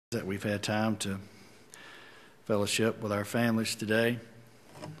that we've had time to fellowship with our families today,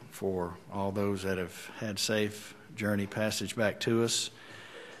 for all those that have had safe journey passage back to us,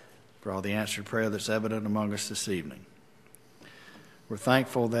 for all the answered prayer that's evident among us this evening. We're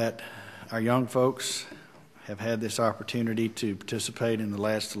thankful that our young folks have had this opportunity to participate in the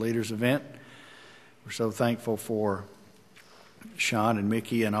Lads to Leaders event. We're so thankful for Sean and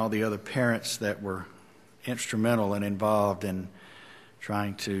Mickey and all the other parents that were instrumental and involved in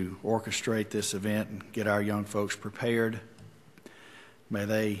trying to orchestrate this event and get our young folks prepared. May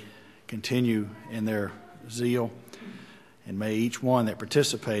they continue in their zeal, and may each one that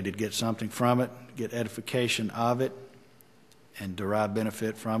participated get something from it, get edification of it, and derive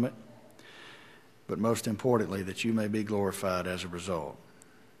benefit from it. But most importantly, that you may be glorified as a result.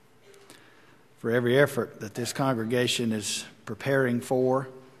 For every effort that this congregation is preparing for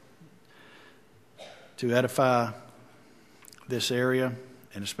to edify this area,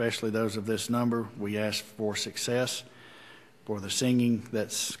 and especially those of this number, we ask for success. For the singing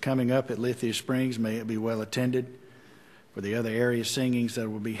that's coming up at Lithia Springs, may it be well attended. For the other area singings that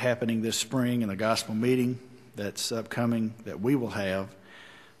will be happening this spring and the gospel meeting that's upcoming that we will have,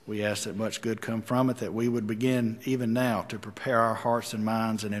 we ask that much good come from it, that we would begin even now to prepare our hearts and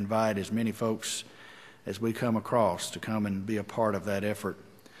minds and invite as many folks as we come across to come and be a part of that effort,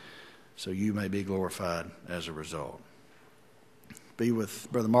 so you may be glorified as a result. Be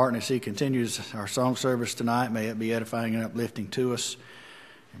with Brother Martin as he continues our song service tonight. May it be edifying and uplifting to us.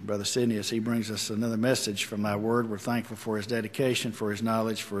 And Brother Sidney, as he brings us another message from thy word, we're thankful for his dedication, for his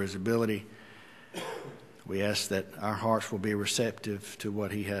knowledge, for his ability. We ask that our hearts will be receptive to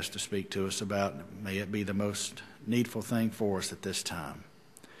what he has to speak to us about. May it be the most needful thing for us at this time.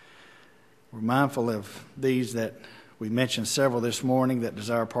 We're mindful of these that we mentioned several this morning that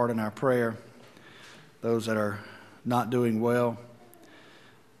desire part in our prayer. Those that are not doing well,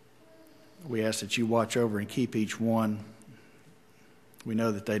 we ask that you watch over and keep each one. We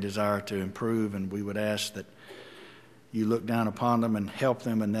know that they desire to improve, and we would ask that you look down upon them and help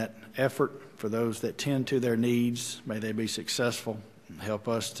them in that effort. For those that tend to their needs, may they be successful, and help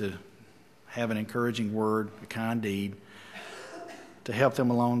us to have an encouraging word, a kind deed, to help them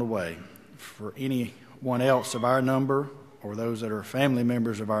along the way. For anyone else of our number, or those that are family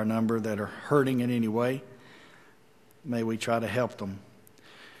members of our number that are hurting in any way, may we try to help them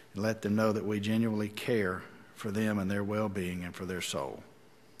and let them know that we genuinely care for them and their well-being and for their soul.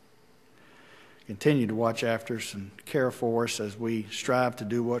 Continue to watch after us and care for us as we strive to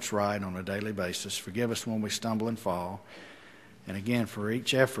do what's right on a daily basis. Forgive us when we stumble and fall. And again, for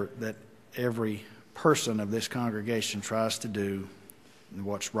each effort that every person of this congregation tries to do and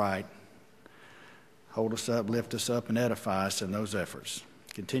what's right, hold us up, lift us up, and edify us in those efforts.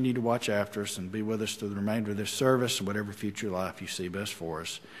 Continue to watch after us and be with us through the remainder of this service and whatever future life you see best for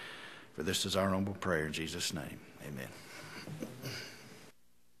us. For this is our humble prayer in Jesus' name. Amen.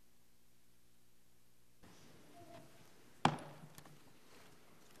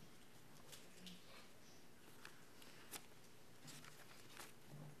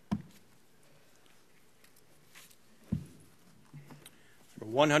 Number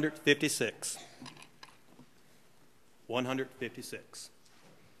 156. 156.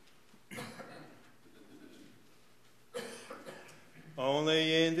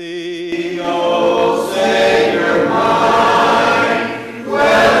 Only in thee, O Savior mine,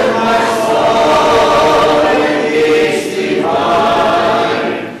 dwells my soul in peace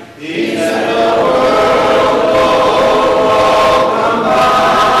divine. Peace and the world, all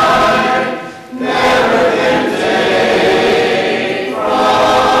combined, never can take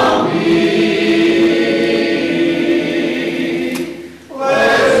from me.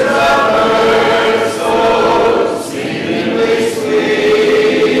 Pleasures of earth so seemingly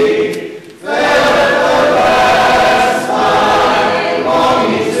sweet,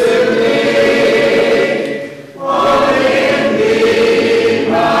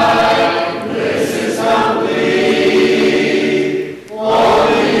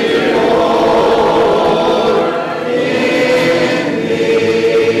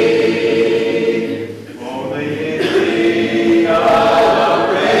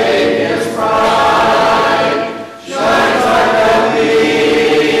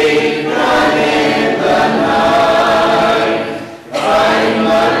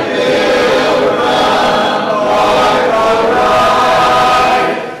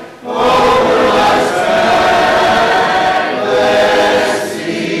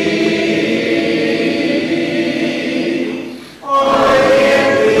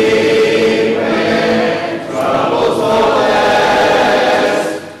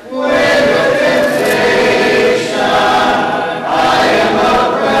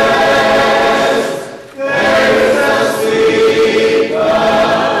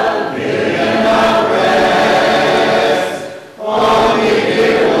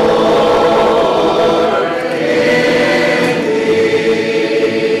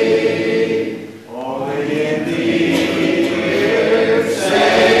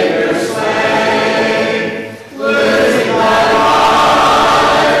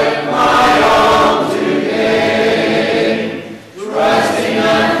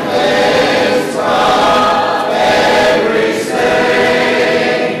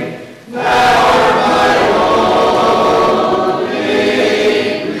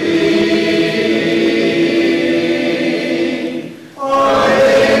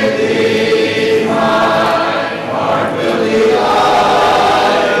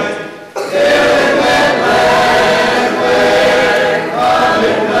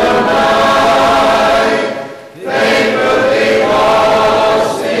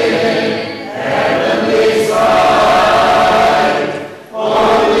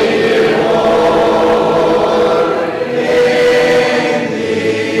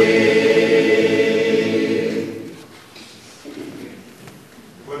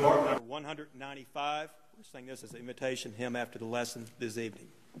 We'll mark number 195. We'll sing this as an invitation hymn after the lesson this evening.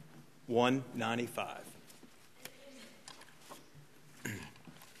 195.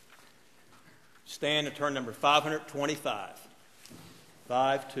 Stand and turn number 525.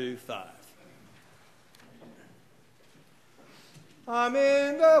 525. I'm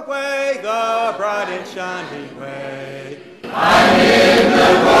in the way, the bright and shining way. I'm in the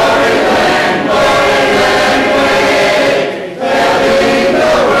glory land way. Telling the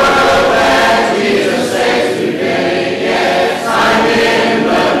world that Jesus saves today. Yes, I'm in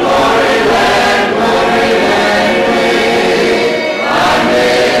the glory land way. I'm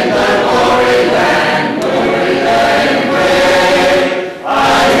in the glory land way.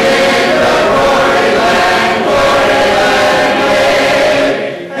 I'm in the glory land way.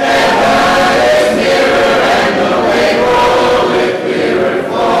 Heaven is nearer and the way rolleth clearer,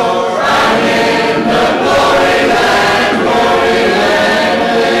 for I'm in the glory land way.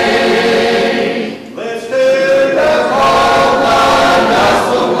 Let's hear the call, the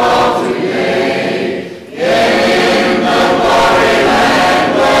gospel call today. Get in the glory land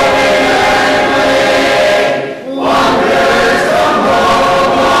way. Wanderers from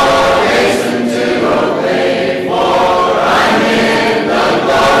home all hasten to obey, for I'm in the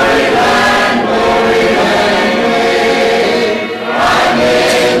glory land way. I'm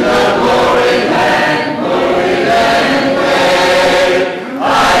in the glory land way.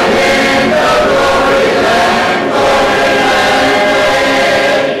 I'm in the glory land way.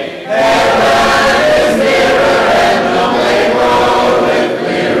 Heaven is nearer and the way rolleth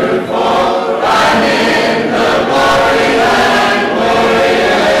clearer, for I'm in the glory land way.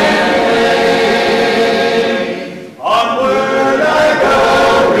 Onward I go,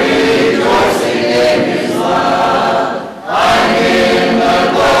 rejoicing in His love. I'm in the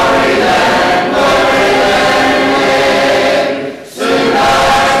glory land way. Soon I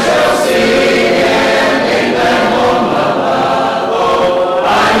shall see Him in the home above. Oh,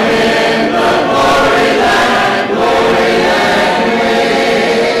 I'm in the glory land way.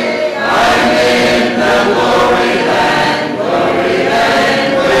 I'm in the glory land way.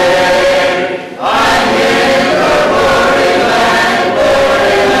 I'm in the glory land way.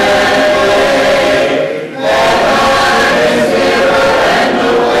 Heaven is nearer and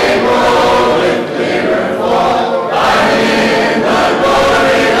the way rolleth clearer, for I'm in the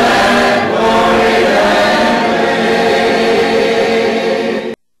glory land way.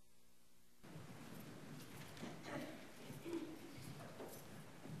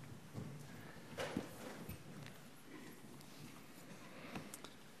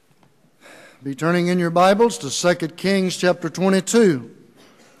 Be turning in your Bibles to 2 Kings chapter 22.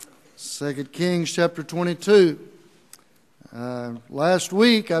 2 Kings chapter 22. Last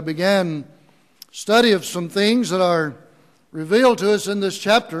week I began study of some things that are revealed to us in this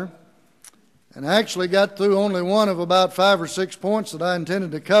chapter, and I actually got through only one of about 5 or 6 points that I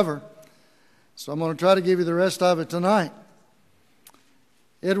intended to cover. So I'm going to try to give you the rest of it tonight.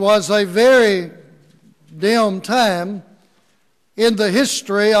 It was a very dim time in the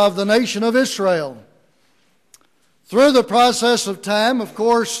history of the nation of Israel. Through the process of time, of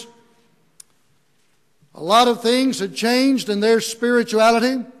course, a lot of things had changed in their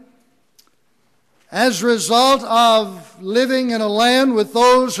spirituality as a result of living in a land with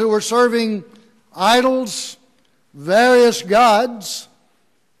those who were serving idols, various gods.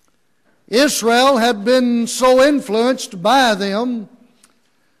 Israel had been so influenced by them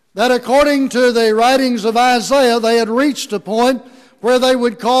that according to the writings of Isaiah, they had reached a point where they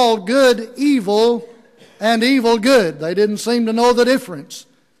would call good evil and evil good. They didn't seem to know the difference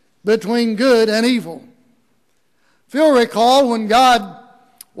between good and evil. If you'll recall, when God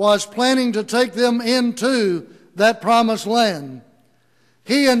was planning to take them into that promised land,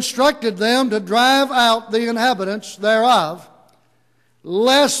 He instructed them to drive out the inhabitants thereof,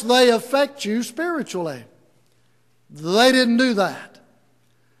 lest they affect you spiritually. They didn't do that.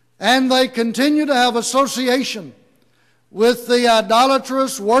 And they continue to have association with the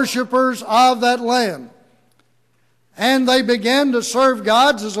idolatrous worshipers of that land. And they began to serve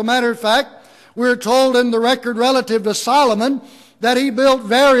gods. As a matter of fact, we're told in the record relative to Solomon that he built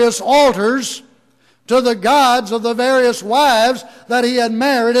various altars to the gods of the various wives that he had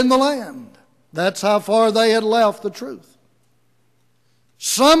married in the land. That's how far they had left the truth.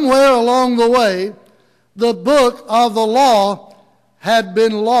 Somewhere along the way, the book of the law had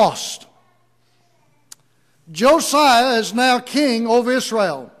been lost. Josiah is now king over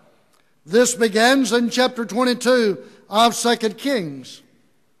Israel. This begins in chapter 22 of 2 Kings.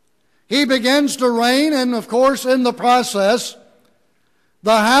 He begins to reign, and of course in the process,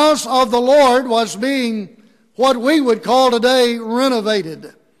 the house of the Lord was being what we would call today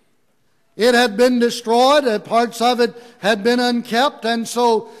renovated. It had been destroyed. Parts of it had been unkept. And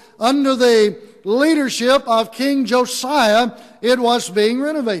so under the leadership of King Josiah, it was being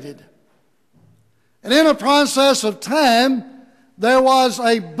renovated. And in a process of time, there was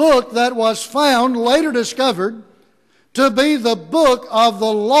a book that was found, later discovered, to be the book of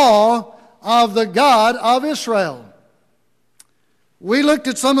the law of the God of Israel. We looked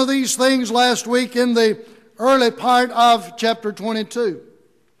at some of these things last week in the early part of chapter 22.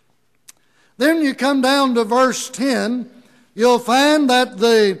 Then you come down to verse 10, you'll find that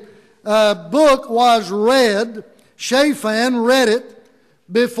the book was read, Shaphan read it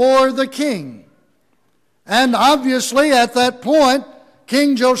before the king. And obviously at that point,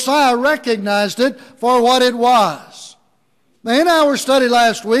 King Josiah recognized it for what it was. Now, in our study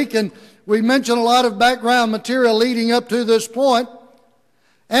last week, and we mentioned a lot of background material leading up to this point,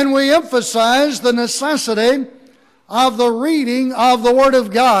 and we emphasized the necessity of the reading of the Word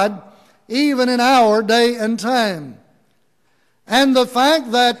of God, even in our day and time. And the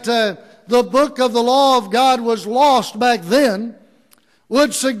fact that the book of the law of God was lost back then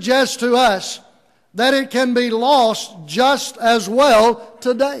would suggest to us that it can be lost just as well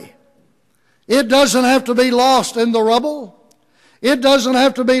today. It doesn't have to be lost in the rubble. It doesn't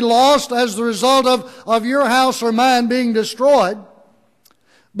have to be lost as the result of your house or mine being destroyed.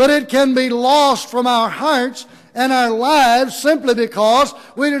 But it can be lost from our hearts and our lives simply because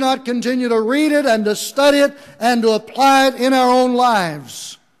we do not continue to read it and to study it and to apply it in our own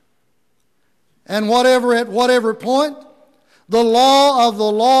lives. And at whatever point, the law of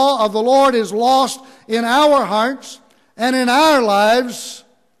the Lord is lost in our hearts and in our lives,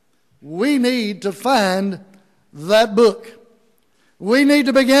 we need to find that book. We need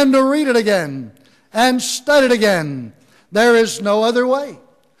to begin to read it again and study it again. There is no other way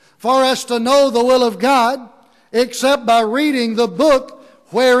for us to know the will of God except by reading the book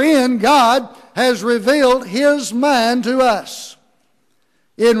wherein God has revealed His mind to us.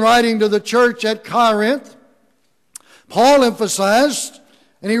 In writing to the church at Corinth, Paul emphasized,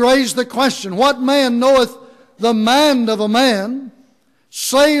 and he raised the question, what man knoweth the mind of a man,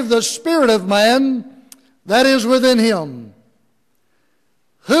 save the spirit of man that is within him?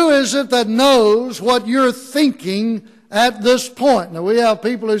 Who is it that knows what you're thinking at this point? Now, we have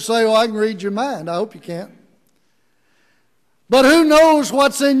people who say, well, I can read your mind. I hope you can. But who knows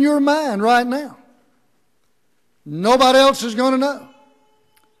what's in your mind right now? Nobody else is going to know.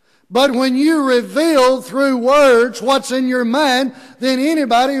 But when you reveal through words what's in your mind, then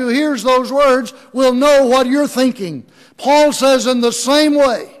anybody who hears those words will know what you're thinking. Paul says in the same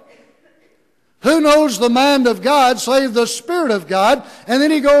way, who knows the mind of God save the Spirit of God? And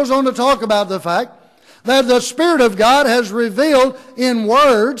then he goes on to talk about the fact that the Spirit of God has revealed in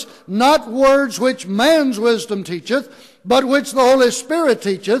words, not words which man's wisdom teacheth, but which the Holy Spirit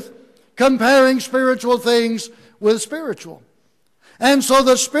teacheth, comparing spiritual things with spiritual. And so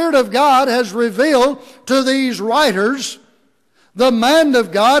the Spirit of God has revealed to these writers the mind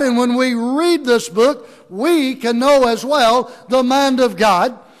of God, and when we read this book, we can know as well the mind of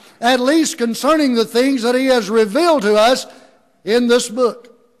God, at least concerning the things that He has revealed to us in this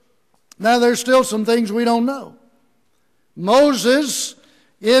book. Now, there's still some things we don't know. Moses,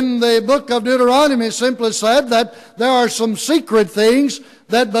 in the book of Deuteronomy, simply said that there are some secret things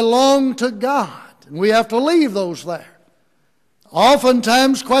that belong to God, and we have to leave those there.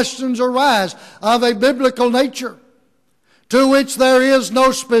 Oftentimes questions arise of a biblical nature to which there is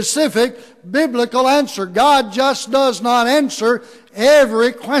no specific biblical answer. God just does not answer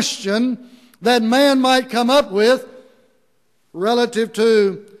every question that man might come up with relative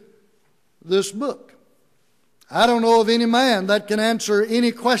to this book. I don't know of any man that can answer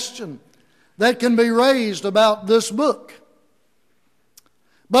any question that can be raised about this book.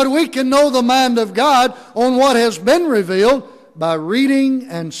 But we can know the mind of God on what has been revealed by reading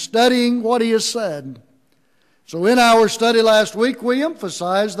and studying what He has said. So in our study last week, we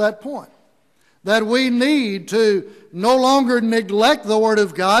emphasized that point, that we need to no longer neglect the Word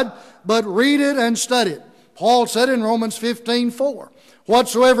of God, but read it and study it. Paul said in Romans 15:4,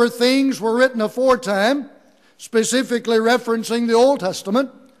 whatsoever things were written aforetime, specifically referencing the Old Testament,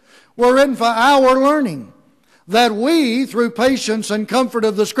 were written for our learning, that we, through patience and comfort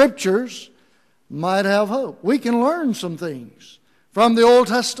of the Scriptures, might have hope. We can learn some things from the Old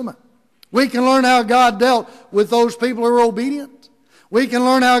Testament. We can learn how God dealt with those people who were obedient. We can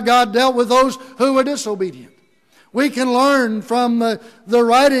learn how God dealt with those who were disobedient. We can learn from the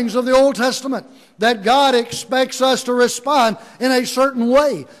writings of the Old Testament that God expects us to respond in a certain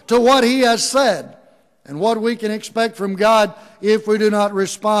way to what He has said, and what we can expect from God if we do not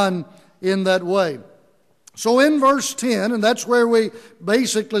respond in that way. So in verse 10, and that's where we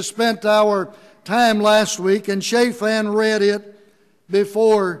basically spent our time last week, and Shaphan read it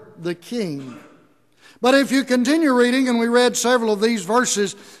before the king. But if you continue reading, and we read several of these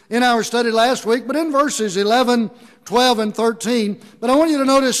verses in our study last week, but in verses 11, 12, and 13, but I want you to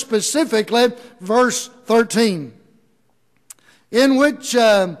notice specifically verse 13, in which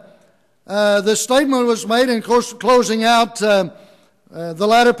the statement was made, and of course closing out the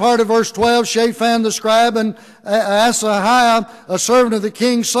latter part of verse 12, Shaphan the scribe and Asahiah, a servant of the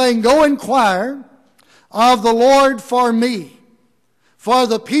king, saying, Go inquire of the Lord for me, for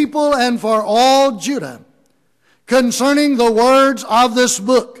the people and for all Judah, concerning the words of this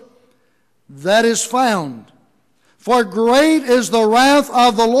book that is found. For great is the wrath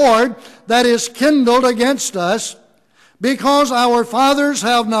of the Lord that is kindled against us, because our fathers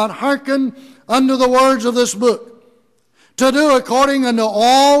have not hearkened unto the words of this book, to do according unto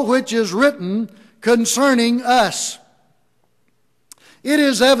all which is written concerning us. It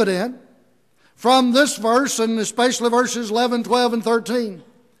is evident from this verse, and especially verses 11, 12, and 13,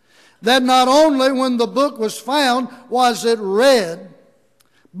 that not only when the book was found was it read,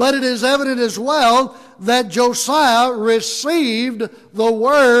 but it is evident as well that Josiah received the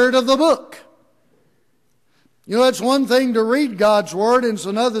word of the book. You know, it's one thing to read God's word, and it's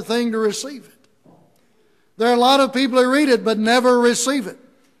another thing to receive it. There are a lot of people who read it but never receive it.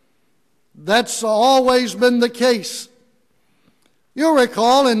 That's always been the case. You'll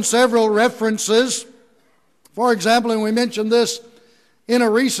recall in several references, for example, and we mentioned this in a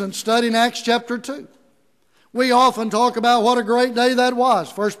recent study in Acts chapter 2. We often talk about what a great day that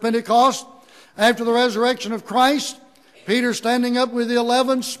was. First Pentecost, after the resurrection of Christ, Peter standing up with the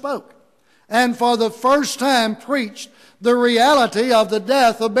 11 spoke, and for the first time preached the reality of the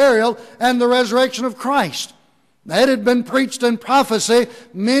death, the burial, and the resurrection of Christ. That had been preached in prophecy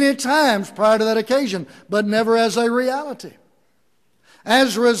many times prior to that occasion, but never as a reality.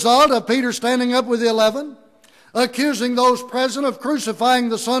 As a result of Peter standing up with the 11, accusing those present of crucifying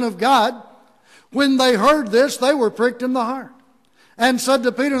the Son of God, when they heard this, they were pricked in the heart, and said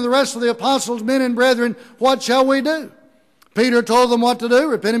to Peter and the rest of the apostles, Men and brethren, what shall we do? Peter told them what to do: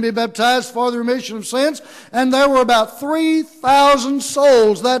 repent and be baptized for the remission of sins. And there were about 3,000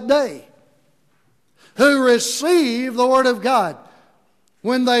 souls that day who received the Word of God.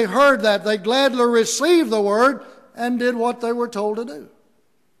 When they heard that, they gladly received the Word and did what they were told to do.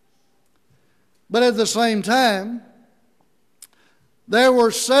 But at the same time, there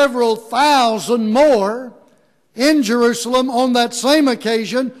were several thousand more in Jerusalem on that same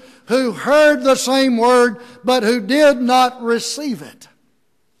occasion who heard the same word, but who did not receive it.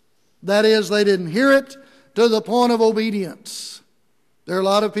 That is, they didn't hear it to the point of obedience. There are a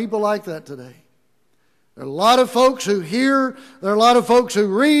lot of people like that today. There are a lot of folks who hear, there are a lot of folks who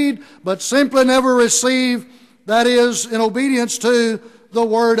read, but simply never receive, that is, in obedience to the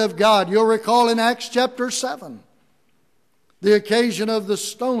Word of God. You'll recall in Acts chapter 7, the occasion of the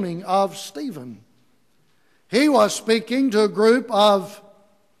stoning of Stephen. He was speaking to a group of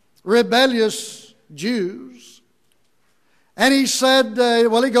rebellious Jews. And he said,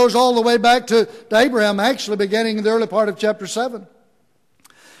 he goes all the way back to Abraham, actually beginning in the early part of chapter 7.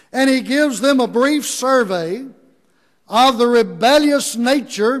 And he gives them a brief survey of the rebellious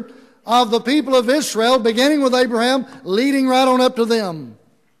nature of the people of Israel, beginning with Abraham, leading right on up to them.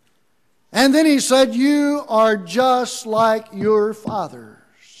 And then he said, you are just like your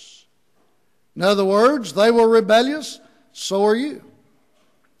fathers. In other words, they were rebellious, so are you.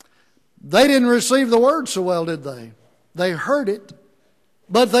 They didn't receive the word so well, did they? They heard it,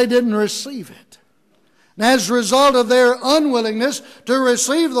 but they didn't receive it. And as a result of their unwillingness to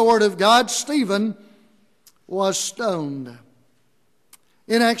receive the word of God, Stephen was stoned.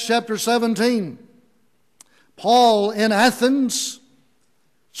 In Acts chapter 17, Paul in Athens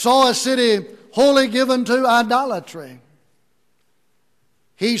saw a city wholly given to idolatry.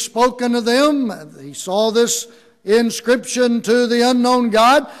 He spoke unto them. He saw this inscription to the unknown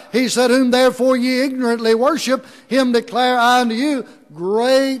God. He said, whom therefore ye ignorantly worship, him declare I unto you.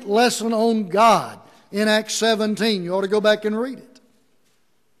 Great lesson on God in Acts 17. You ought to go back and read it.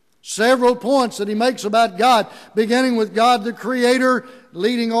 Several points that he makes about God, beginning with God the Creator,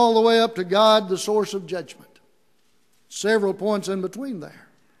 leading all the way up to God the source of judgment. Several points in between there.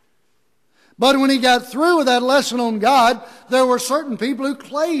 But when he got through with that lesson on God, there were certain people who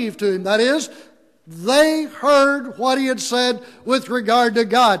clave to him. That is, they heard what he had said with regard to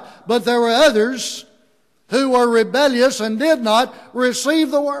God. But there were others who were rebellious and did not receive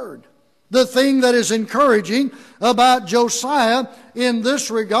the word. the thing that is encouraging about Josiah in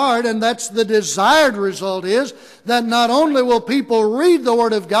this regard, and that's the desired result, is that not only will people read the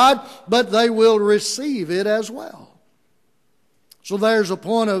Word of God, but they will receive it as well. So there's a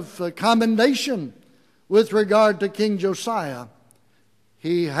point of commendation with regard to King Josiah.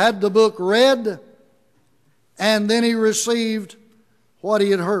 He had the book read, and then he received what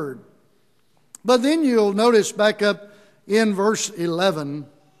he had heard. But then you'll notice back up in verse 11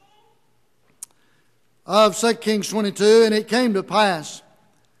 of 2 Kings 22, and it came to pass,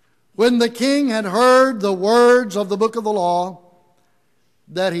 when the king had heard the words of the book of the law,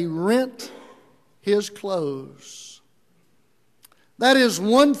 that he rent his clothes. That is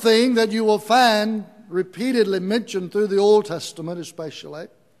one thing that you will find repeatedly mentioned through the Old Testament especially,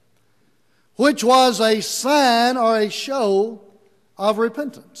 which was a sign or a show of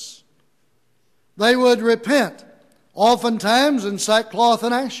repentance. They would repent, oftentimes in sackcloth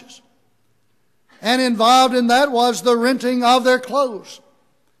and ashes. And involved in that was the renting of their clothes,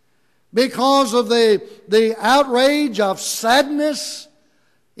 because of the outrage of sadness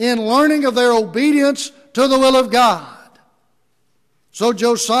in learning of their obedience to the will of God. So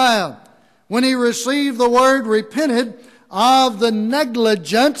Josiah, when he received the word, repented of the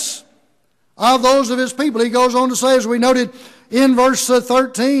negligence of those of his people. He goes on to say, as we noted in verse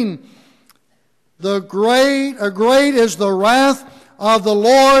 13, great is the wrath of the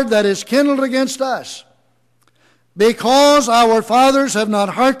Lord that is kindled against us, because our fathers have not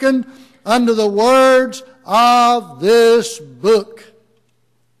hearkened unto the words of this book.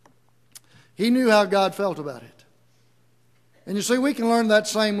 He knew how God felt about it. And you see, we can learn that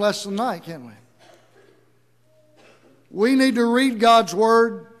same lesson tonight, can't we? We need to read God's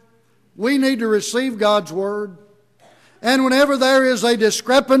Word. We need to receive God's Word. And whenever there is a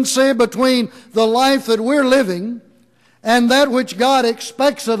discrepancy between the life that we're living and that which God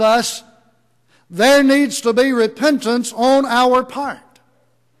expects of us, there needs to be repentance on our part.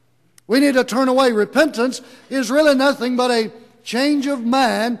 We need to turn away. Repentance is really nothing but a change of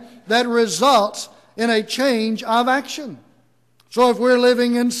mind that results in a change of action. So if we're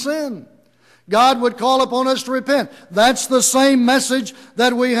living in sin, God would call upon us to repent. That's the same message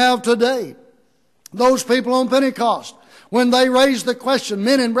that we have today. Those people on Pentecost, when they raised the question,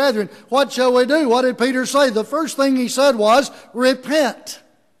 men and brethren, what shall we do? What did Peter say? The first thing he said was, repent.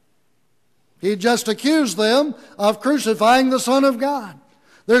 He just accused them of crucifying the Son of God.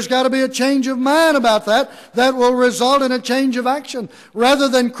 There's got to be a change of mind about that will result in a change of action. Rather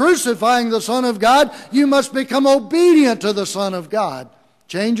than crucifying the Son of God, you must become obedient to the Son of God.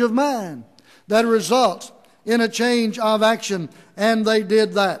 Change of mind that results in a change of action. And they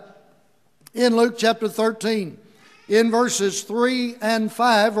did that. In Luke chapter 13, in verses 3 and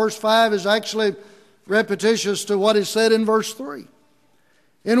 5, verse 5 is actually repetitious to what is said in verse 3,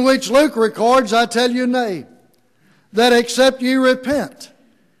 in which Luke records, I tell you nay, that except ye repent,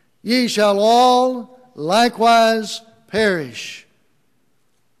 ye shall all likewise perish.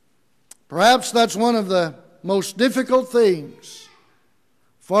 Perhaps that's one of the most difficult things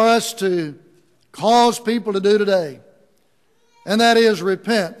for us to cause people to do today, and that is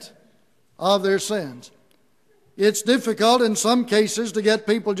repent of their sins. It's difficult in some cases to get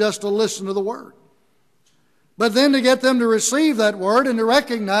people just to listen to the Word. But then to get them to receive that Word and to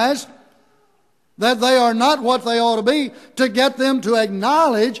recognize that they are not what they ought to be, to get them to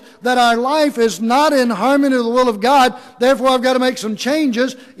acknowledge that our life is not in harmony with the will of God, therefore I've got to make some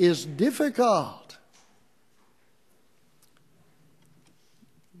changes, is difficult.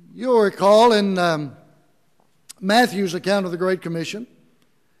 You'll recall in Matthew's account of the Great Commission,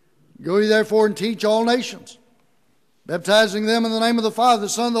 go ye therefore and teach all nations, baptizing them in the name of the Father, the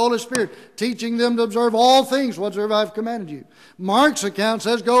Son, and the Holy Spirit, teaching them to observe all things whatsoever I've commanded you. Mark's account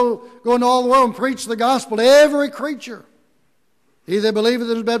says, go into all the world and preach the gospel to every creature. He that believeth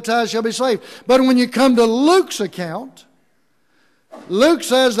and is baptized shall be saved. But when you come to Luke's account, Luke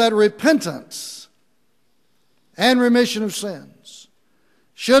says that repentance and remission of sins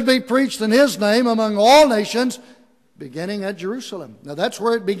should be preached in His name among all nations, beginning at Jerusalem. Now that's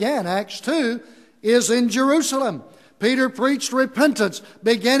where it began. Acts 2 is in Jerusalem. Peter preached repentance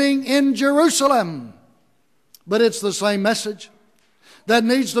beginning in Jerusalem. But it's the same message that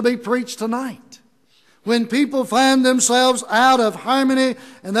needs to be preached tonight. When people find themselves out of harmony,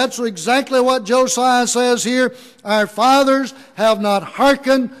 and that's exactly what Josiah says here, our fathers have not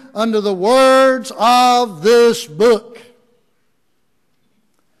hearkened unto the words of this book.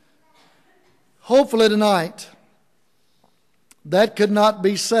 Hopefully tonight, that could not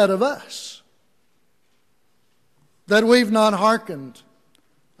be said of us, that we've not hearkened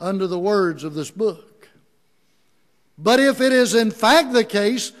unto the words of this book. But if it is in fact the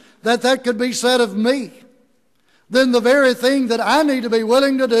case that could be said of me, then the very thing that I need to be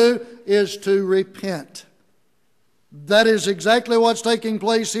willing to do is to repent. That is exactly what's taking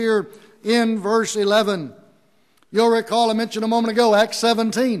place here in verse 11. You'll recall I mentioned a moment ago, Acts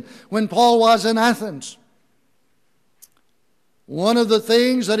 17, when Paul was in Athens. One of the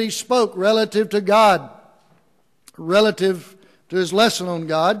things that he spoke relative to God, relative to his lesson on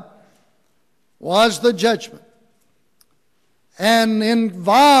God, was the judgment. And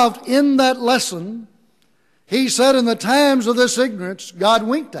involved in that lesson, he said, in the times of this ignorance, God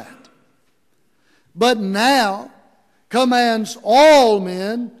winked at. But now commands all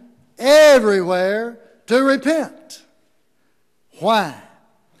men everywhere to repent. Why?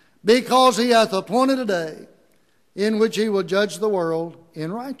 Because he hath appointed a day in which he will judge the world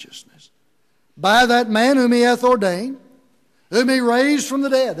in righteousness, by that man whom he hath ordained, whom he raised from the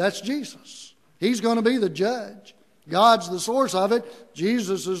dead. That's Jesus. He's going to be the judge. God's the source of it.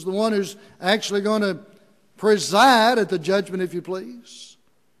 Jesus is the one who's actually going to preside at the judgment, if you please.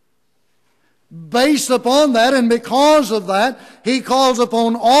 Based upon that, and because of that, he calls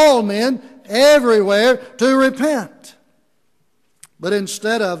upon all men everywhere to repent. But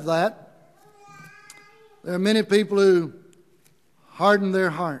instead of that, there are many people who harden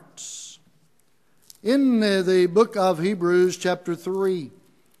their hearts. In the book of Hebrews, chapter 3,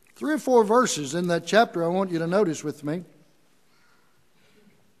 3 or 4 verses in that chapter I want you to notice with me.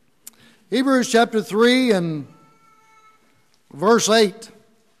 Hebrews chapter 3 and verse 8.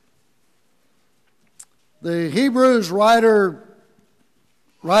 The Hebrews writer,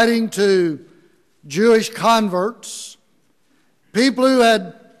 writing to Jewish converts, people who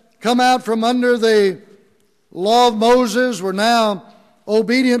had come out from under the law of Moses, were now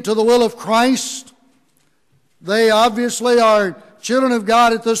obedient to the will of Christ. They obviously are children of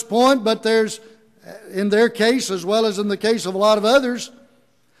God at this point, but there's, in their case, as well as in the case of a lot of others,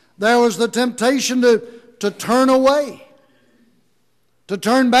 there was the temptation to turn away, to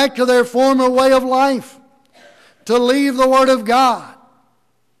turn back to their former way of life, to leave the Word of God.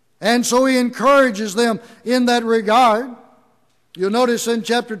 And so he encourages them in that regard. You'll notice in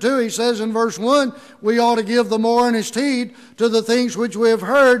chapter 2, he says in verse 1, we ought to give the more earnest heed to the things which we have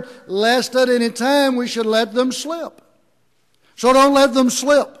heard, lest at any time we should let them slip. So don't let them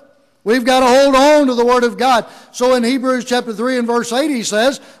slip. We've got to hold on to the Word of God. So in Hebrews chapter 3 and verse 8, he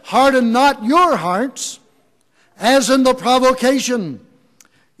says, harden not your hearts, as in the provocation,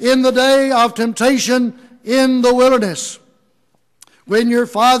 in the day of temptation in the wilderness, when your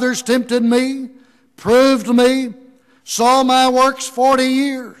fathers tempted me, proved me, saw my works 40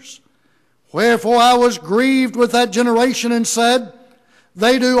 years. Wherefore I was grieved with that generation, and said,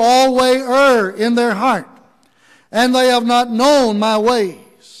 they do always err in their heart, and they have not known my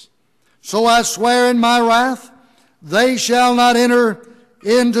ways. So I swear in my wrath, they shall not enter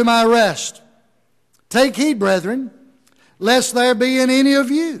into my rest. Take heed, brethren, lest there be in any of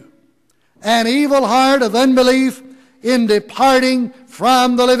you an evil heart of unbelief in departing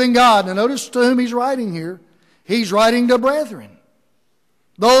from the living God. Now notice to whom he's writing here. He's writing to brethren,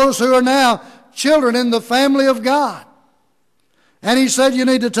 those who are now children in the family of God. And he said you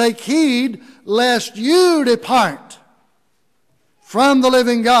need to take heed lest you depart from the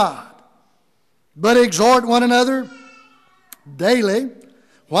living God, but exhort one another daily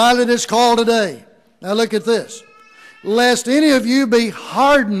while it is called today. Now look at this. Lest any of you be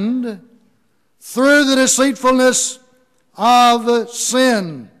hardened through the deceitfulness of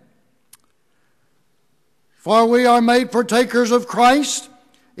sin. For we are made partakers of Christ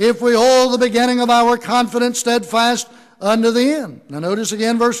if we hold the beginning of our confidence steadfast unto the end. Now notice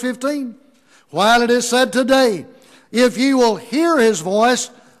again verse 15. While it is said today, if ye will hear his voice,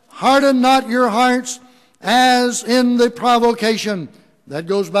 harden not your hearts as in the provocation. That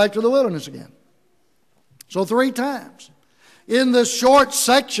goes back to the wilderness again. So 3 times. In this short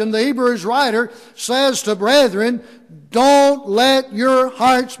section, the Hebrews writer says to brethren, don't let your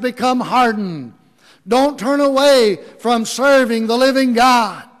hearts become hardened. Don't turn away from serving the living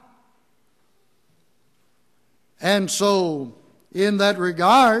God. And so, in that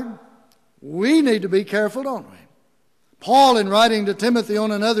regard, we need to be careful, don't we? Paul, in writing to Timothy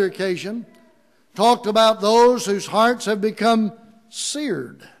on another occasion, talked about those whose hearts have become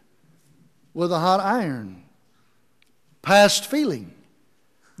seared with a hot iron, past feeling.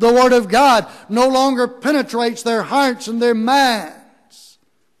 The Word of God no longer penetrates their hearts and their minds.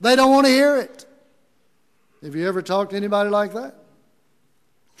 They don't want to hear it. Have you ever talked to anybody like that?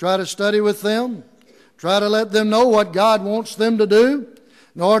 Try to study with them. Try to let them know what God wants them to do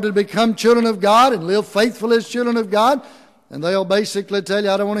in order to become children of God and live faithfully as children of God. And they'll basically tell you,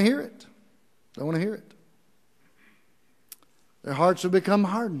 I don't want to hear it. Don't want to hear it. Their hearts have become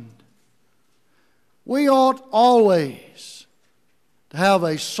hardened. We ought always to have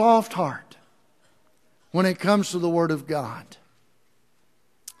a soft heart when it comes to the Word of God.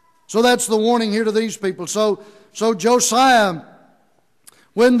 So that's the warning here to these people. So Josiah,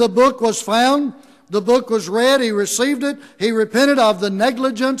 when the book was found, the book was read, he received it, he repented of the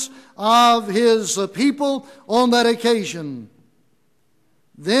negligence of his people on that occasion.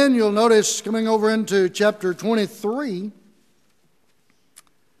 Then you'll notice, coming over into chapter 23,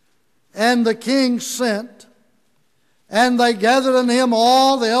 and the king sent, and they gathered unto him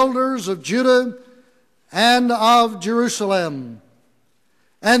all the elders of Judah and of Jerusalem.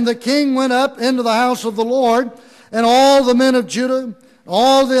 And the king went up into the house of the Lord, and all the men of Judah,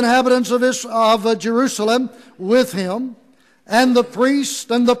 all the inhabitants of Jerusalem with him, and the priests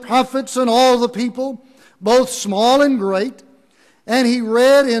and the prophets and all the people, both small and great. And he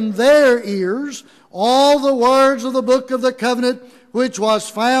read in their ears all the words of the book of the covenant, which was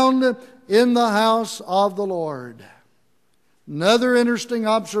found in the house of the Lord. Another interesting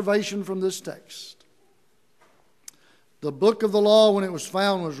observation from this text. The book of the law, when it was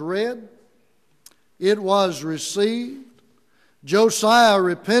found, was read. It was received. Josiah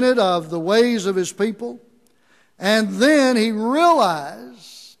repented of the ways of his people. And then he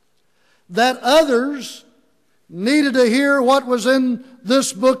realized that others needed to hear what was in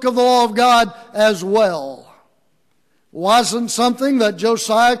this book of the law of God as well. It wasn't something that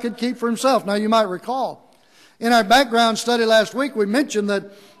Josiah could keep for himself. Now you might recall, in our background study last week, we mentioned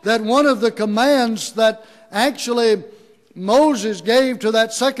that one of the commands that actually Moses gave to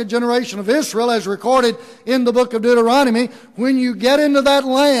that second generation of Israel, as recorded in the book of Deuteronomy, when you get into that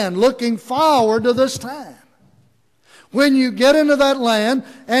land, looking forward to this time, when you get into that land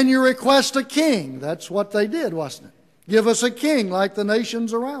and you request a king, that's what they did, wasn't it? Give us a king like the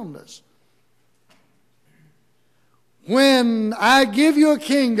nations around us. When I give you a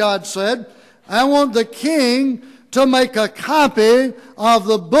king, God said, I want the king to make a copy of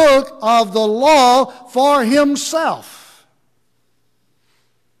the book of the law for himself.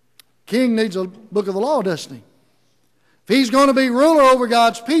 King needs a book of the law, doesn't he? If he's going to be ruler over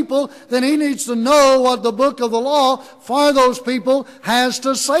God's people, then he needs to know what the book of the law for those people has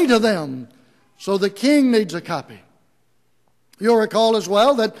to say to them. So the king needs a copy. You'll recall as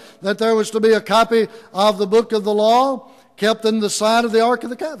well that there was to be a copy of the book of the law kept in the side of the Ark of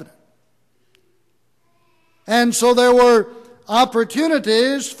the Covenant. And so there were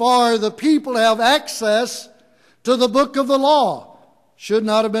opportunities for the people to have access to the book of the law. Should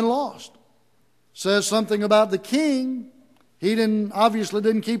not have been lost. Says something about the king. He obviously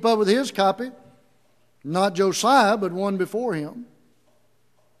didn't keep up with his copy. Not Josiah, but one before him.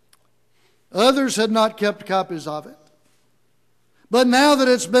 Others had not kept copies of it. But now that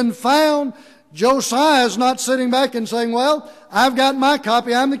it's been found, Josiah is not sitting back and saying, well, I've got my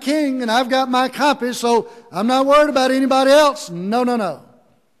copy, I'm the king, and I've got my copy, so I'm not worried about anybody else. No.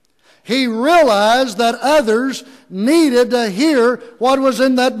 He realized that others needed to hear what was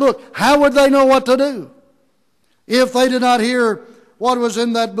in that book. How would they know what to do if they did not hear what was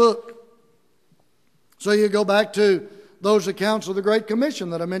in that book? So you go back to those accounts of the Great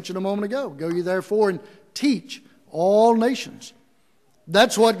Commission that I mentioned a moment ago. Go ye therefore and teach all nations.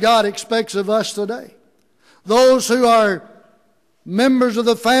 That's what God expects of us today. Those who are members of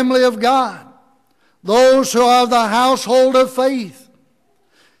the family of God, those who are of the household of faith,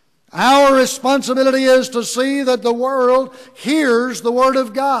 our responsibility is to see that the world hears the Word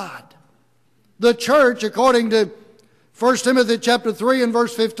of God. The church, according to 1 Timothy chapter 3 and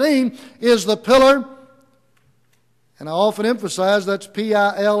verse 15, is the pillar. And I often emphasize that's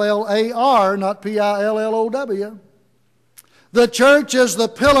Pillar, not Pillow. The church is the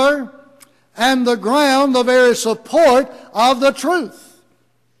pillar and the ground, the very support of the truth.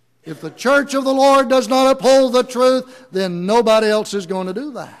 If the church of the Lord does not uphold the truth, then nobody else is going to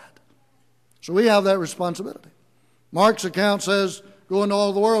do that. So we have that responsibility. Mark's account says, go into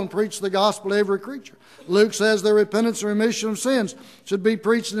all the world and preach the gospel to every creature. Luke says the repentance and remission of sins should be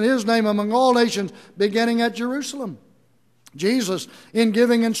preached in his name among all nations, beginning at Jerusalem. Jesus, in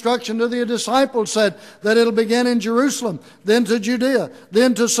giving instruction to the disciples, said that it'll begin in Jerusalem, then to Judea,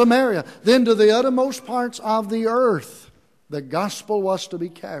 then to Samaria, then to the uttermost parts of the earth. The gospel was to be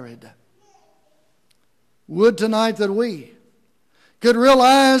carried. Would tonight that we could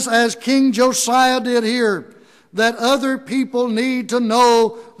realize, as King Josiah did here, that other people need to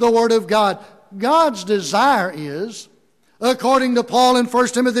know the Word of God. God's desire is, according to Paul in 1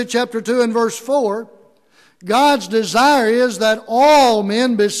 Timothy chapter 2 and verse 4, God's desire is that all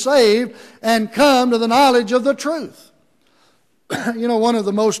men be saved and come to the knowledge of the truth. You know, one of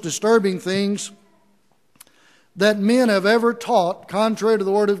the most disturbing things that men have ever taught, contrary to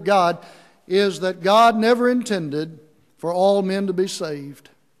the Word of God, is that God never intended for all men to be saved.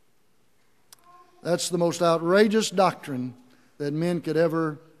 That's the most outrageous doctrine that men could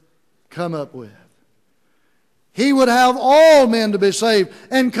ever come up with. He would have all men to be saved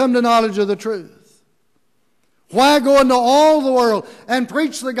and come to knowledge of the truth. Why go into all the world and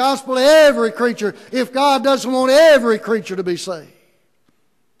preach the gospel to every creature if God doesn't want every creature to be saved?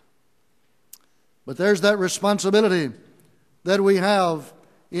 But there's that responsibility that we have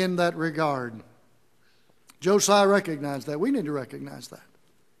in that regard. Josiah recognized that. We need to recognize that.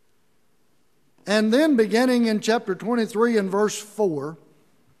 And then beginning in chapter 23 and verse 4,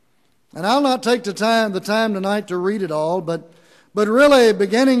 and I'll not take the time tonight to read it all, but really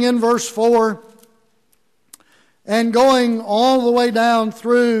beginning in verse 4 and going all the way down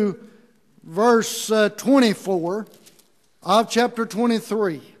through verse 24 of chapter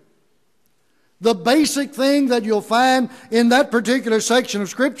 23. The basic thing that you'll find in that particular section of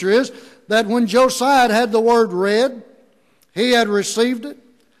Scripture is that when Josiah had the word read, he had received it.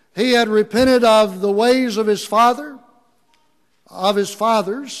 He had repented of the ways of his father, of his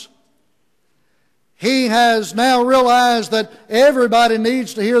fathers. He has now realized that everybody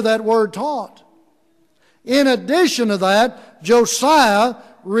needs to hear that word taught. In addition to that, Josiah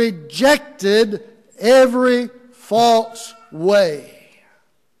rejected every false way.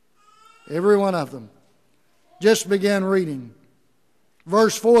 Every one of them. Just began reading.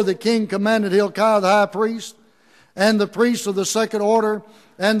 Verse 4, the king commanded Hilkiah the high priest, and the priests of the second order,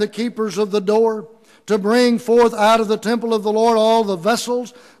 and the keepers of the door, to bring forth out of the temple of the Lord all the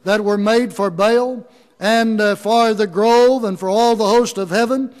vessels that were made for Baal, and for the grove, and for all the host of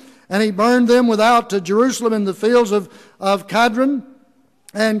heaven. And he burned them without to Jerusalem in the fields of Cadron,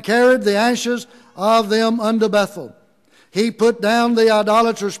 and carried the ashes of them unto Bethel. He put down the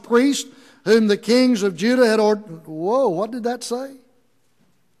idolatrous priest, whom the kings of Judah had ordained. Whoa, what did that say?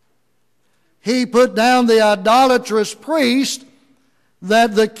 He put down the idolatrous priest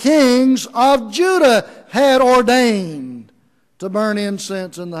that the kings of Judah had ordained to burn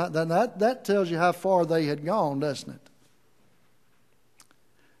incense. And that tells you how far they had gone, doesn't it?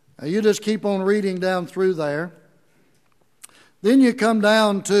 Now you just keep on reading down through there. Then you come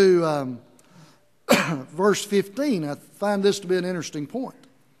down to verse 15. I find this to be an interesting point.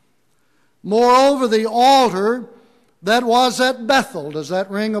 Moreover, the altar that was at Bethel. Does that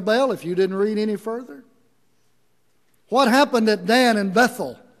ring a bell if you didn't read any further? What happened at Dan and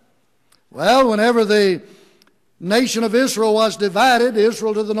Bethel? Well, whenever the nation of Israel was divided,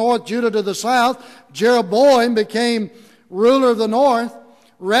 Israel to the north, Judah to the south, Jeroboam became ruler of the north.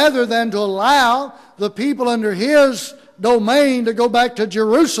 Rather than to allow the people under his domain to go back to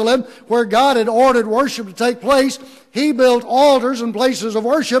Jerusalem, where God had ordered worship to take place, he built altars and places of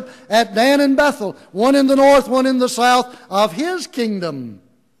worship at Dan and Bethel, one in the north, one in the south of his kingdom.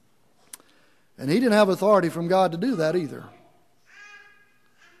 And he didn't have authority from God to do that either.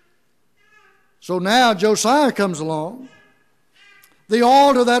 So now Josiah comes along. The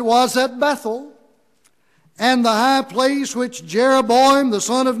altar that was at Bethel, and the high place which Jeroboam the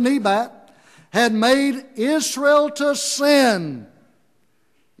son of Nebat had made Israel to sin.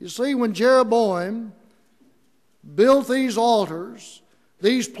 You see, when Jeroboam built these altars,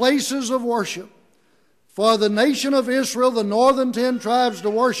 these places of worship, for the nation of Israel, the northern 10 tribes to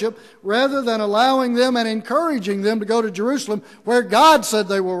worship, rather than allowing them and encouraging them to go to Jerusalem, where God said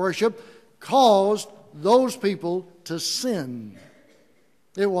they will worship, caused those people to sin.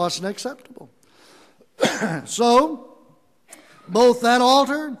 It wasn't acceptable. So, both that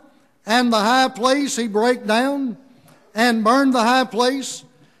altar and the high place he brake down, and burned the high place,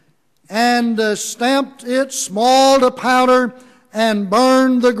 and stamped it small to powder, and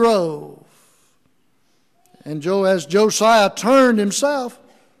burned the grove. And as Josiah turned himself,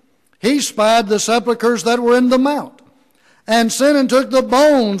 he spied the sepulchres that were in the mount, and sent and took the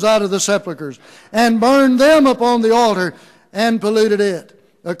bones out of the sepulchres, and burned them upon the altar, and polluted it.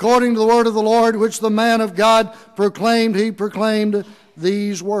 According to the word of the Lord, which the man of God proclaimed, he proclaimed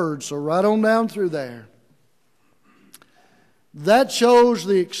these words. So right on down through there. That shows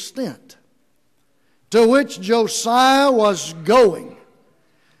the extent to which Josiah was going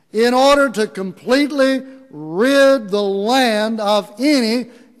in order to completely rid the land of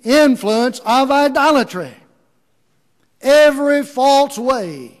any influence of idolatry. Every false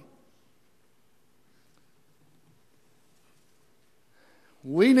way.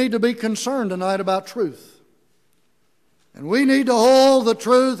 We need to be concerned tonight about truth. And we need to hold the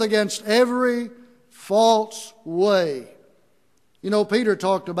truth against every false way. You know, Peter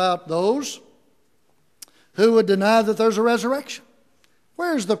talked about those who would deny that there's a resurrection.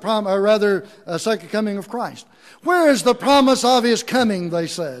 Where's the second coming of Christ? Where is the promise of His coming, they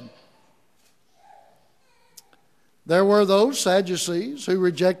said. There were those Sadducees who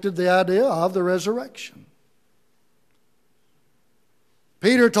rejected the idea of the resurrection.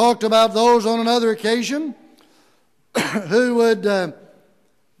 Peter talked about those on another occasion who would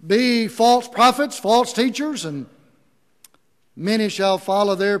be false prophets, false teachers, and many shall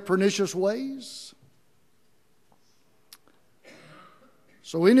follow their pernicious ways.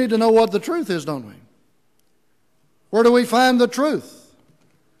 So we need to know what the truth is, don't we? Where do we find the truth?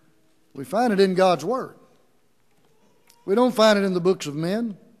 We find it in God's Word. We don't find it in the books of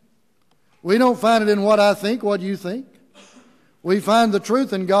men. We don't find it in what I think, what you think. We find the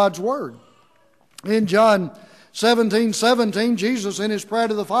truth in God's Word. In John 17:17, Jesus in His prayer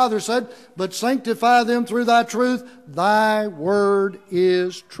to the Father said, "But sanctify them through Thy truth. Thy Word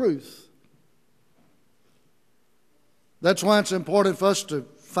is truth." That's why it's important for us to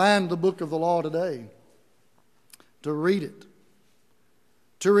find the book of the law today, to read it,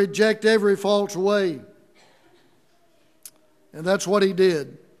 to reject every false way. And that's what he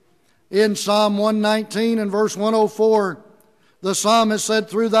did. In Psalm 119 and verse 104, the psalmist said,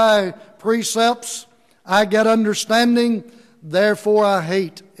 "Through Thy precepts I get understanding, therefore I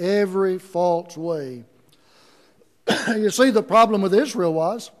hate every false way." You see, the problem with Israel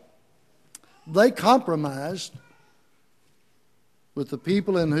was they compromised with the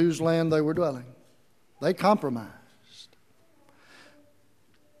people in whose land they were dwelling. They compromised.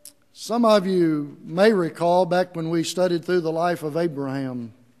 Some of you may recall back when we studied through the life of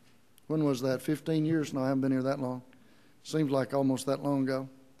Abraham. When was that? 15 years now. I haven't been here that long. Seems like almost that long ago.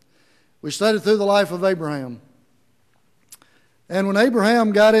 We studied through the life of Abraham. And when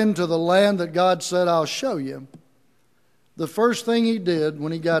Abraham got into the land that God said, "I'll show you," the first thing he did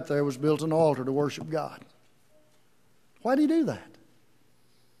when he got there was built an altar to worship God. Why did he do that?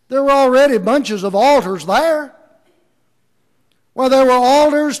 There were already bunches of altars there. Well, there were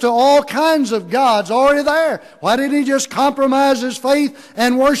altars to all kinds of gods already there. Why didn't he just compromise his faith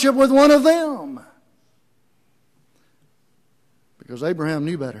and worship with one of them? Because Abraham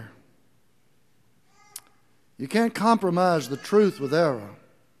knew better. You can't compromise the truth with error,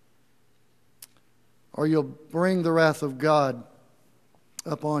 or you'll bring the wrath of God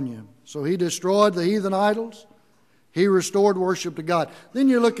upon you. So he destroyed the heathen idols. He restored worship to God. Then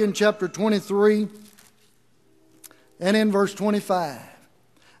you look in chapter 23 and in verse 25.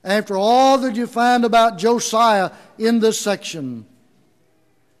 After all that you find about Josiah in this section,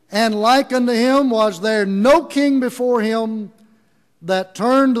 "And like unto him was there no king before him that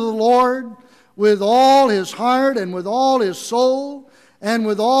turned to the Lord with all his heart and with all his soul and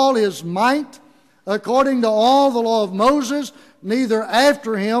with all his might, according to all the law of Moses, neither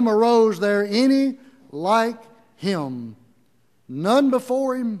after him arose there any like him. None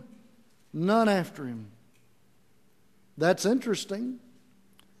before him, none after him." That's interesting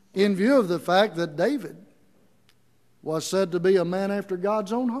in view of the fact that David was said to be a man after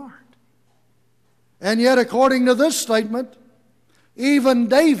God's own heart. And yet, according to this statement, even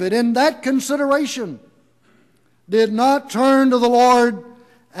David, in that consideration, did not turn to the Lord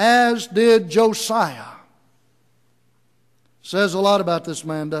as did Josiah. Says a lot about this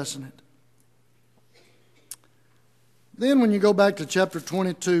man, doesn't it? Then when you go back to chapter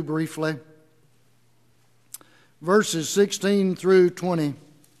 22 briefly, verses 16 through 20,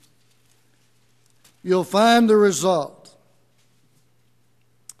 you'll find the result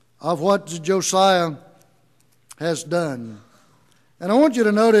of what Josiah has done. And I want you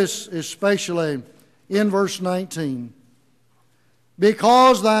to notice especially in verse 19,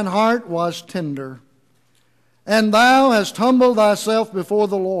 "Because thine heart was tender, and thou hast humbled thyself before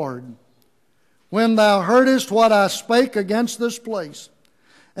the Lord, when thou heardest what I spake against this place,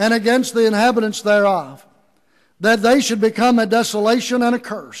 and against the inhabitants thereof, that they should become a desolation and a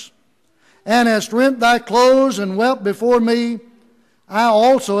curse, and hast rent thy clothes and wept before me, I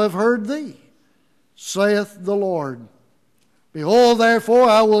also have heard thee, saith the Lord. Behold, therefore,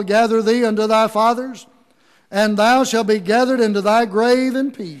 I will gather thee unto thy fathers, and thou shalt be gathered into thy grave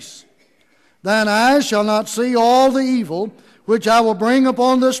in peace. Thine eyes shall not see all the evil which I will bring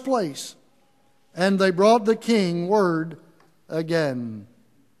upon this place." And they brought the king word again.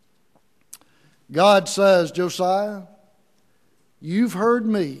 God says, "Josiah, you've heard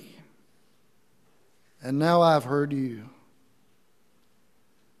me, and now I've heard you.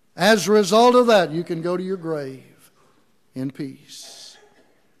 As a result of that, you can go to your grave in peace."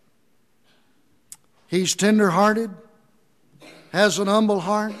 He's tender-hearted, has an humble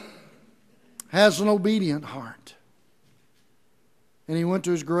heart, has an obedient heart. And he went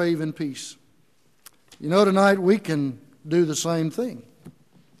to his grave in peace. You know, tonight we can do the same thing.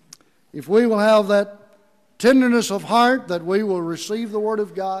 if we will have that tenderness of heart that we will receive the Word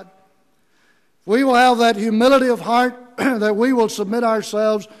of God, if we will have that humility of heart that we will submit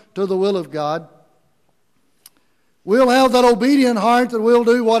ourselves to the will of God, we'll have that obedient heart that we'll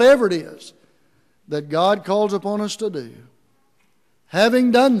do whatever it is that God calls upon us to do.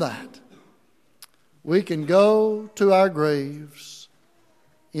 Having done that, we can go to our graves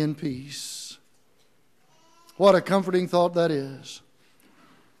in peace. What a comforting thought that is.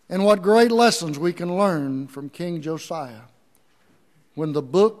 And what great lessons we can learn from King Josiah when the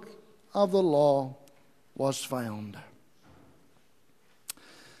book of the law was found.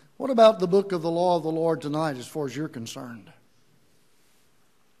 What about the book of the law of the Lord tonight as far as you're concerned?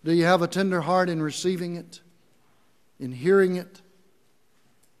 Do you have a tender heart in receiving it, in hearing it,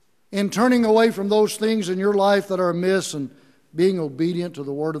 in turning away from those things in your life that are amiss and being obedient to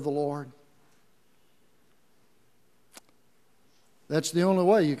the word of the Lord? That's the only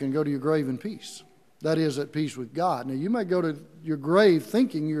way you can go to your grave in peace. That is, at peace with God. Now, you may go to your grave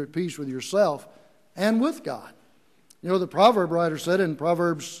thinking you're at peace with yourself and with God. You know, the proverb writer said in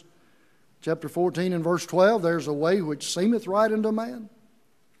Proverbs chapter 14 and verse 12, there's a way which seemeth right unto man,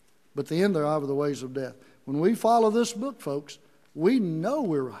 but the end thereof are the ways of death. When we follow this book, folks, we know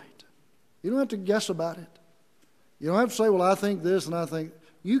we're right. You don't have to guess about it. You don't have to say, well, I think this and I think.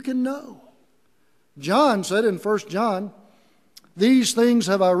 You can know. John said in 1 John, these things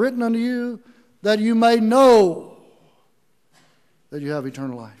have I written unto you, that you may know that you have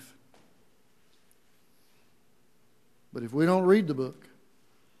eternal life. But if we don't read the book,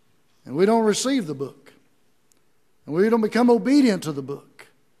 and we don't receive the book, and we don't become obedient to the book,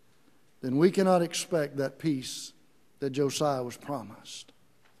 then we cannot expect that peace that Josiah was promised.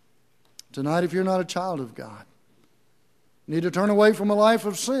 Tonight, if you're not a child of God, you need to turn away from a life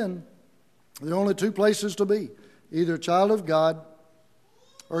of sin. There are only two places to be, either a child of God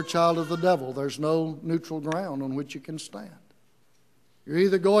or a child of the devil. There's no neutral ground on which you can stand. You're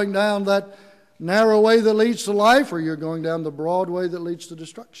either going down that narrow way that leads to life, or you're going down the broad way that leads to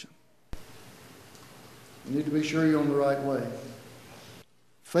destruction. You need to be sure you're on the right way.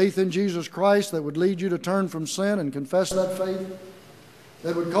 Faith in Jesus Christ that would lead you to turn from sin and confess that faith,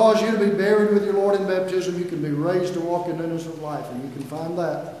 that would cause you to be buried with your Lord in baptism. You can be raised to walk in newness of life, and you can find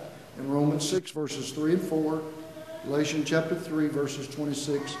that in Romans 6 verses 3 and 4, Galatians chapter 3 verses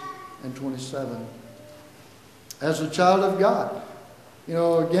 26 and 27. As a child of God, you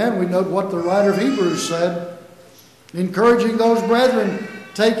know, again, we note what the writer of Hebrews said, encouraging those brethren,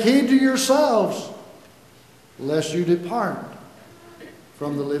 take heed to yourselves, lest you depart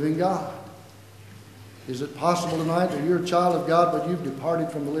from the living God. Is it possible tonight that you're a child of God, but you've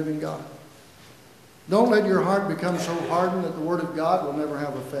departed from the living God? Don't let your heart become so hardened that the Word of God will never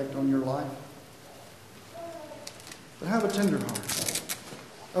have effect on your life. But have a tender heart,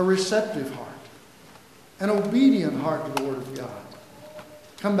 a receptive heart, an obedient heart to the Word of God.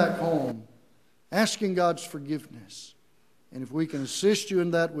 Come back home, asking God's forgiveness. And if we can assist you in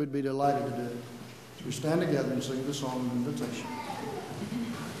that, we'd be delighted to do it. So we stand together and sing the song of invitation.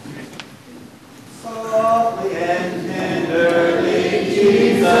 Softly and tenderly,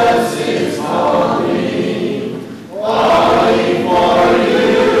 Jesus is calling, calling for you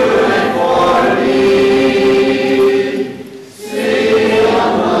and for me. Still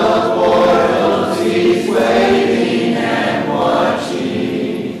on the portals he's waiting and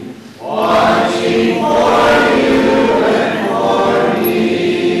watching, watching for you and for me.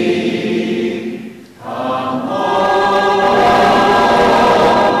 Come home,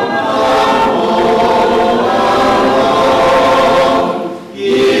 come home,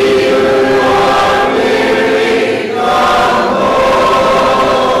 give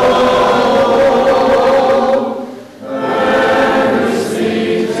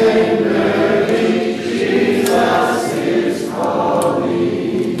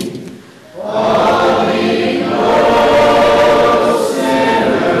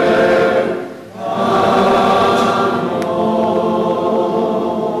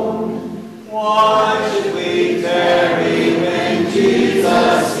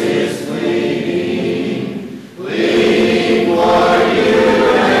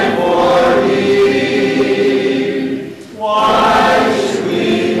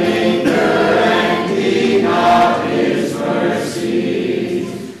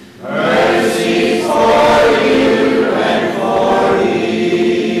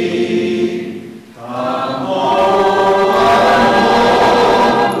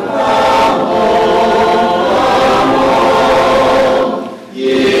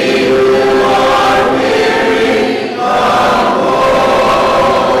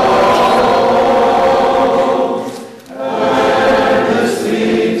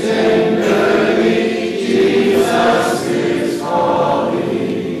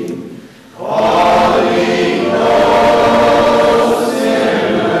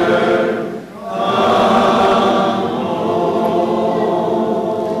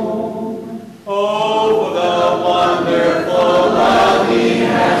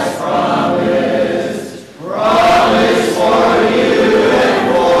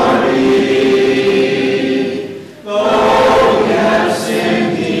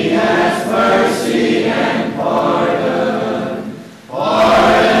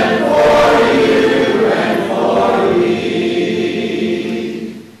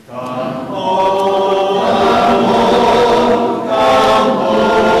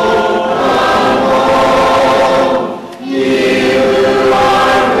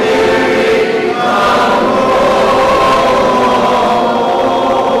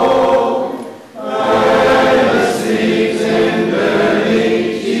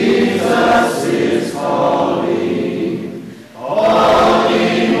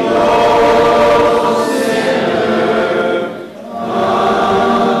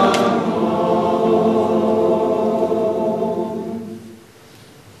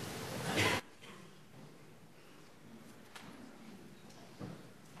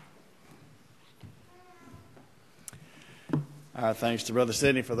Our thanks to Brother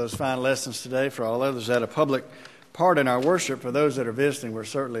Sidney for those fine lessons today. For all others that had a public part in our worship, for those that are visiting, we're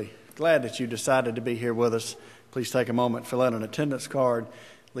certainly glad that you decided to be here with us. Please take a moment, fill out an attendance card,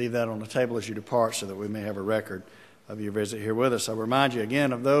 leave that on the table as you depart so that we may have a record of your visit here with us. I'll remind you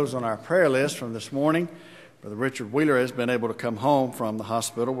again of those on our prayer list from this morning. Brother Richard Wheeler has been able to come home from the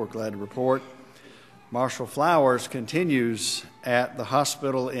hospital. We're glad to report. Marshall Flowers continues at the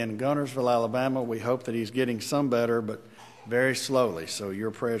hospital in Gunnersville, Alabama. We hope that he's getting some better, but very slowly, so your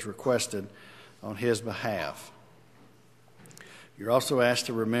prayers requested on his behalf. You're also asked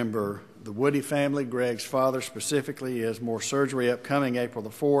to remember the Woody family, Greg's father specifically. He has more surgery upcoming April the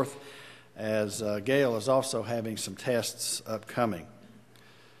 4th, as Gail is also having some tests upcoming.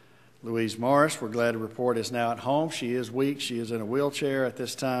 Louise Morris, we're glad to report, is now at home. She is weak. She is in a wheelchair at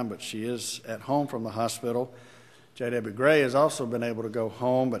this time, but she is at home from the hospital. J.W. Gray has also been able to go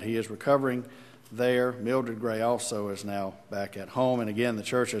home, but he is recovering there. Mildred Gray also is now back at home. And again, the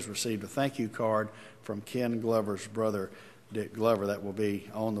church has received a thank you card from Ken Glover's brother, Dick Glover, that will be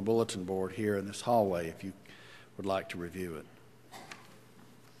on the bulletin board here in this hallway if you would like to review it.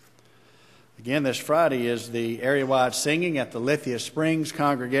 Again, this Friday is the area-wide singing at the Lithia Springs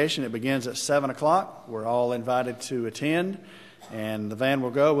congregation. It begins at 7 o'clock. We're all invited to attend, and the van will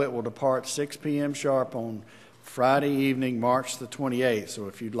go. It will depart 6 p.m. sharp on Friday evening, March the 28th. So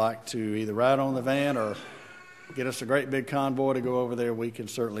if you'd like to either ride on the van or get us a great big convoy to go over there, we can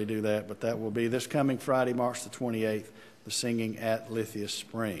certainly do that. But that will be this coming Friday, March the 28th, the singing at Lithia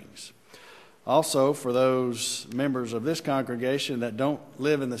Springs. Also, for those members of this congregation that don't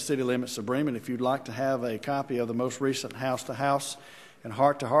live in the city limits of Bremen, if you'd like to have a copy of the most recent House to House and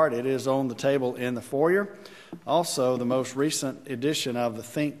Heart to Heart, it is on the table in the foyer. Also, the most recent edition of the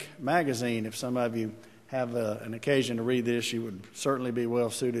Think magazine. If some of you have an occasion to read this, you would certainly be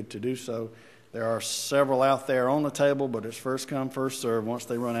well suited to do so. There are several out there on the table, but it's first come, first served. Once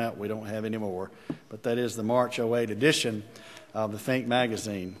they run out, we don't have any more. But that is the March 08 edition of the Think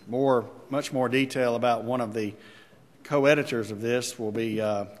magazine. Much more detail about one of the co-editors of this will be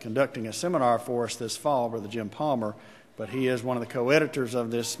conducting a seminar for us this fall, Brother Jim Palmer, but he is one of the co-editors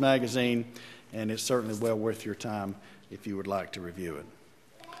of this magazine, and it's certainly well worth your time if you would like to review it.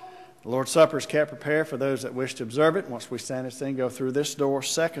 The Lord's Supper is kept prepared for those that wish to observe it. Once we stand and sing, go through this door,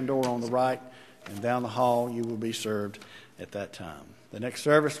 second door on the right, and down the hall. You will be served at that time. The next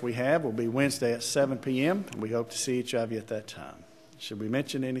service we have will be Wednesday at 7 p.m. We hope to see each of you at that time. Should we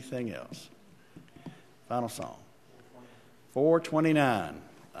mention anything else? Final song. 429.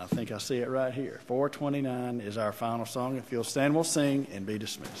 I think I see it right here. 429 is our final song. If you'll stand, we'll sing and be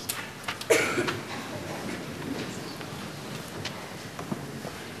dismissed.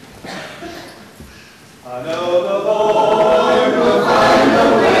 I know the Lord will find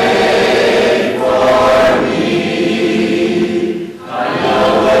a way for me. I know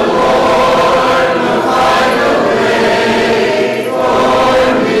the Lord will find a way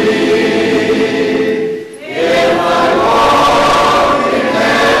for me. If I walk in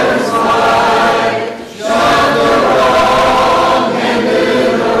heaven's light, shun the wrong and do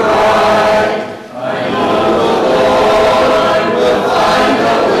the right, I know the Lord will find a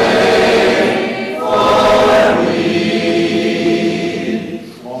way.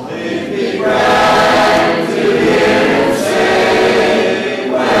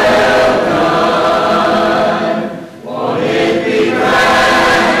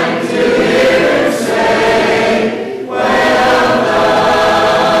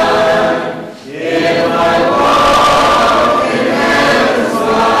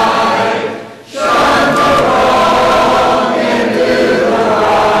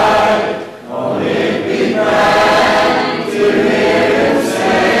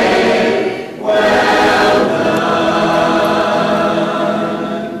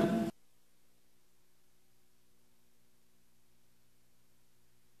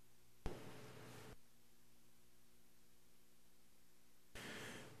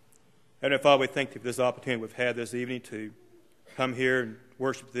 Heavenly Father, we thank Thee for this opportunity we've had this evening to come here and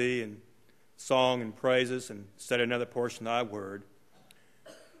worship Thee in song and praises and study another portion of Thy Word.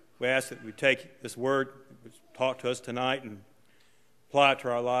 We ask that we take this Word that was taught to us tonight and apply it to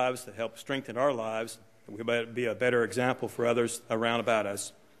our lives to help strengthen our lives, that we might be a better example for others around about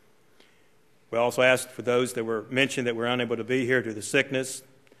us. We also ask for those that were mentioned that were unable to be here due to sickness,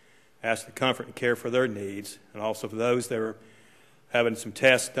 ask to comfort and care for their needs, and also for those that were having some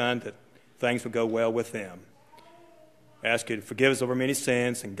tests done, that things would go well with them. I ask you to forgive us over many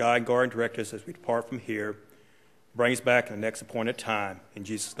sins and guide, guard, and direct us as we depart from here. Bring us back in the next appointed time. In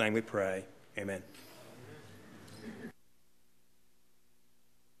Jesus' name we pray. Amen.